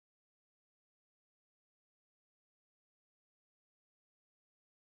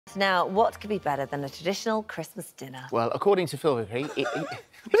Now, what could be better than a traditional Christmas dinner? Well, according to Phillip, What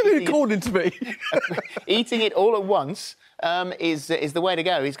do you mean, according to me? eating it all at once is the way to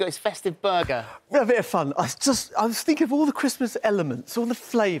go. He's got his festive burger. A bit of fun. I was thinking of all the Christmas elements, all the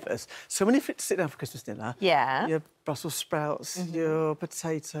flavours. So when you sit down for Christmas dinner, your Brussels sprouts, your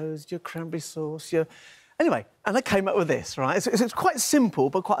potatoes, your cranberry sauce, your... Anyway, and I came up with this, right? It's quite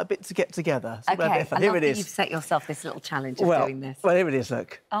simple, but quite a bit to get together. So OK, here it is. You've set yourself this little challenge of doing this. Well, here it is,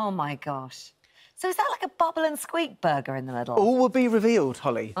 look. Oh, my gosh. So is that like a bubble and squeak burger in the middle? All will be revealed,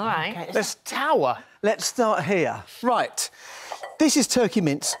 Holly. All right. Okay, let's tower. Let's start here. Right. This is turkey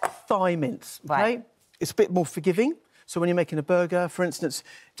mince, thigh mince, OK? Right. It's a bit more forgiving. So when you're making a burger, for instance,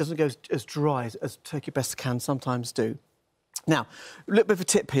 it doesn't go as dry as turkey breasts can sometimes do. Now, a little bit of a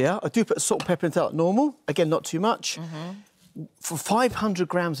tip here. I do put salt and pepper into that like normal. Again, not too much. For 500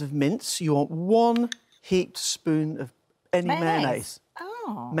 grams of mince, you want 1 heaped spoon of any mayonnaise.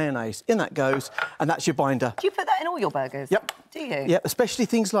 Oh. Mayonnaise. In that goes, and that's your binder. Do you put that in all your burgers? Yep. Do you? Yep, especially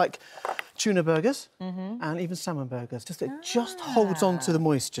things like tuna burgers and even salmon burgers. It just holds on to the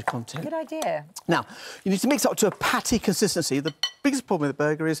moisture content. Good idea. Now, you need to mix it up to a patty consistency. The biggest problem with the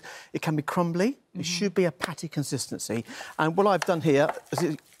burger is it can be crumbly. It should be a patty consistency. And what I've done here,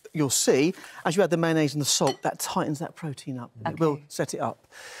 as you'll see, as you add the mayonnaise and the salt, that tightens that protein up. It will set it up.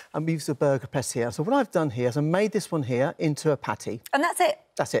 And we use the burger press here. So what I've done here is I made this one here into a patty. And that's it?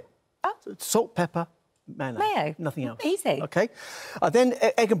 That's it. Oh. So salt, pepper, mayonnaise. Mayo. Nothing else. Easy. OK. I then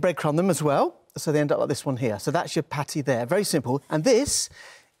egg and breadcrumb them as well, so they end up like this one here. So that's your patty there. Very simple. And this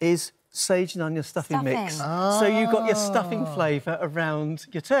is sage and onion stuffing mix. Oh. So you've got your stuffing flavour around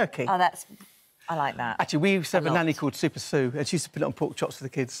your turkey. Oh, I like that. Actually, we used to have a nanny called Super Sue, and she used to put it on pork chops for the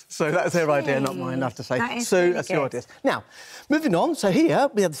kids. So that's her idea, not mine, I have to say. That is Sue, really that's good. your idea. Now, moving on. So here,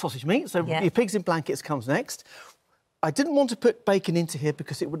 we have the sausage meat. So your pigs in blankets comes next. I didn't want to put bacon into here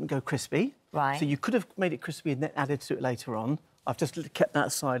because it wouldn't go crispy. Right. So you could have made it crispy and then added to it later on. I've just kept that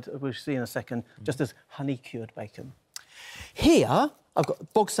aside, we'll see in a second, just as honey-cured bacon. Here, I've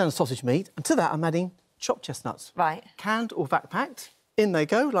got bog standard sausage meat, and to that I'm adding chopped chestnuts. Right. Canned or vac-packed. In they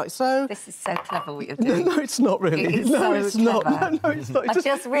go, like so. This is so clever what you're doing. No, it's not really. It is no, so it's clever. not. No, it's not. It's I've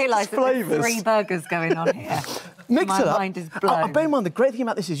just realised that there's flavours. 3 burgers going on here. Mix My it up. mind is blown. Bear in mind, the great thing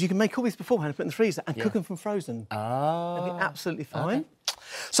about this is you can make all these beforehand and put in the freezer and cook them from frozen. Oh. They'll be absolutely fine. Okay.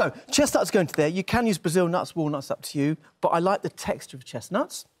 So, chestnuts go into there. You can use Brazil nuts, walnuts, up to you. But I like the texture of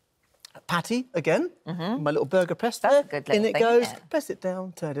chestnuts. Patty, again. My little burger press there. That's a good little in it thing, goes. isn't it? Press it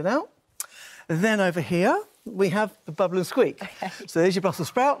down, turn it out. Then over here, we have the bubble and squeak. So there's your Brussels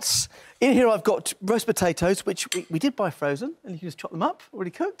sprouts. In here I've got roast potatoes, which we did buy frozen, and you can just chop them up,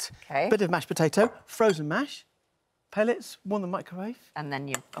 already cooked. OK. Bit of mashed potato, frozen mash, pellets, one in the microwave. And then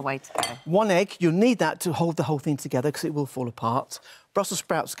you're away to go. 1 egg. You'll need that to hold the whole thing together because it will fall apart. Brussels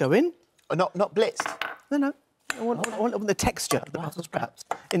sprouts go in. Not blitzed? No. I want the texture of the Brussels sprouts.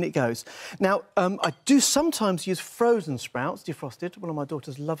 In it goes. Now, I do sometimes use frozen sprouts, defrosted. One of my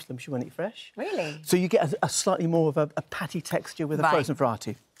daughters loves them. She won't eat fresh. Really? So you get a slightly more of a patty texture with a frozen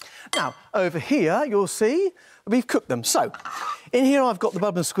variety. Now, over here, you'll see we've cooked them. So, in here I've got the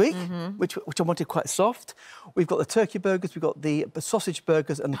bubble and squeak, which I wanted quite soft. We've got the turkey burgers, we've got the sausage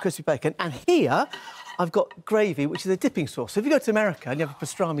burgers and the crispy bacon. And here I've got gravy, which is a dipping sauce. So if you go to America and you have a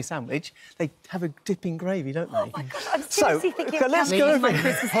pastrami sandwich, they have a dipping gravy, don't they? Oh, my gosh, I'm seriously thinking of let's go over my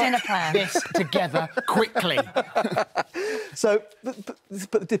Christmas dinner plan. This together quickly. So,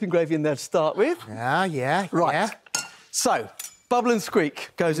 put the dipping gravy in there to start with. Yeah. Right. So, bubble and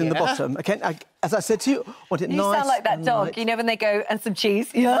squeak goes in the bottom. Okay, as I said to you, I want it nice. You sound like that dog, light. you know, when they go, and some cheese.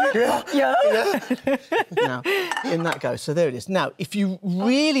 Yeah. Now, in that goes. So there it is. Now, if you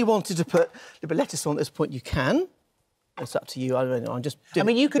really wanted to put a little bit of lettuce on at this point, you can. It's up to you. I don't know. I'm just. I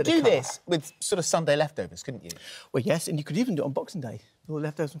mean, you could do this with sort of Sunday leftovers, couldn't you? Well, yes, and you could even do it on Boxing Day. All the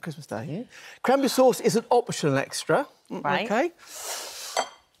leftovers on Christmas Day. Yeah? Cranberry sauce is an optional extra. Right. OK.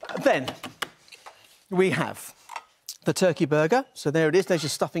 Then we have the turkey burger. So there it is. There's your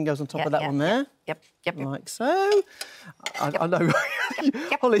stuffing goes on top of that one there. Yep. Like so. I know.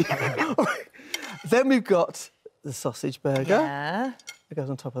 Holly. Then we've got the sausage burger. Yeah. It goes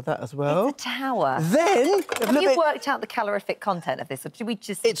on top of that as well. It's a tower. Then... Have you worked out the calorific content of this, or do we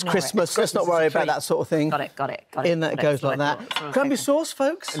just It's ignore Christmas. it? Let's not worry about that sort of thing. Got it. In that it goes like that. Cranberry sauce,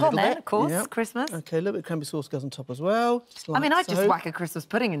 folks. Come on then, of course, Christmas. OK, a little bit of cranberry sauce goes on top as well. I mean, I'd just whack a Christmas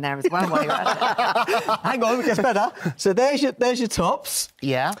pudding in there as well while you're at it. Hang on, it gets better. So there's your tops.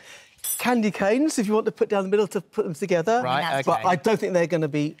 Yeah. Candy canes, if you want to put down the middle to put them together. Right, OK. But I don't think they're going to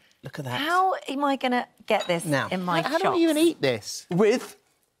be... Look at that. How am I going to get this in my How shop? do you even eat this? With...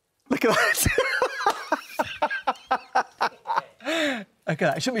 Look at that. OK,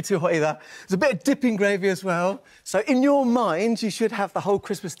 it shouldn't be too hot either. There's a bit of dipping gravy as well. So in your mind, you should have the whole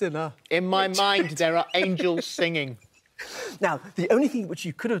Christmas dinner. In my mind, there are angels singing. Now, the only thing which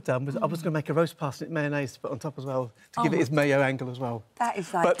you could have done was I was going to make a roast parsnip mayonnaise to put on top as well, to give it its mayo angle as well. That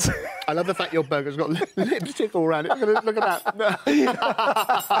is like... But I love the fact your burger's got lipstick all around it. Look at that.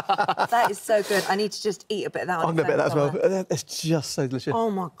 That is so good. I need to just eat a bit of that. I'm going to bet that as well. It's just so delicious. Oh,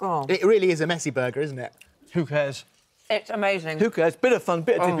 my God. It really is a messy burger, isn't it? Who cares? It's amazing. Who cares? Bit of fun,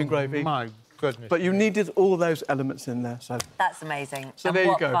 bit of dipping gravy. My goodness. But you needed all those elements in there, so... That's amazing. So and there you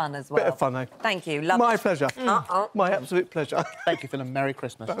what go. fun as well. Bit of fun, though. Thank you. Love My it. pleasure. My absolute pleasure. Thank you, Phillip. Merry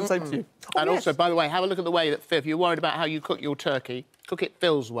Christmas. Same to you. And also, by the way, have a look at the way that, if you're worried about how you cook your turkey, cook it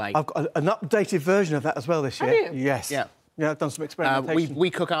Phil's way. I've got an updated version of that as well this year. Have you? Yes. Yeah. Yeah, I've done some experimentation. We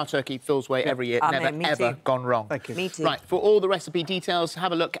cook our turkey Phil's way every year. I Never, mean, me ever too. gone wrong. Thank you. Me too. Right, for all the recipe details,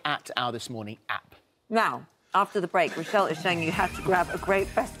 have a look at our This Morning app. Now, after the break, Rochelle is showing you how to grab a great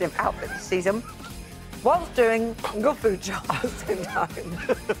festive outfit this season whilst doing your food jars in time.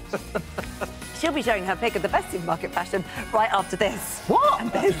 She'll be showing her pick of the festive market fashion right after this. What?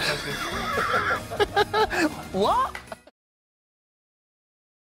 And this. What?